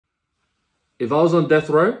If I was on death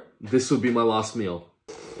row, this would be my last meal.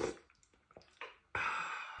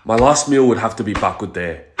 My last meal would have to be bak kut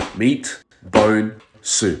teh. Meat, bone,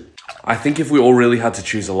 soup. I think if we all really had to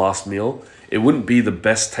choose a last meal, it wouldn't be the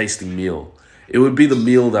best tasting meal. It would be the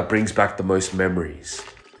meal that brings back the most memories.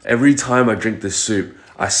 Every time I drink this soup,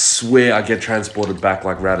 I swear I get transported back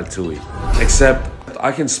like Ratatouille. Except,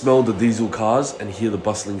 I can smell the diesel cars and hear the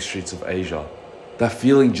bustling streets of Asia. That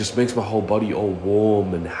feeling just makes my whole body all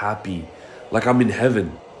warm and happy, like I'm in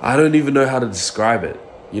heaven. I don't even know how to describe it.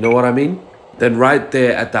 You know what I mean? Then right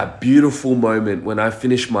there at that beautiful moment when I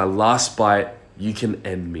finish my last bite, you can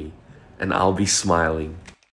end me, and I'll be smiling.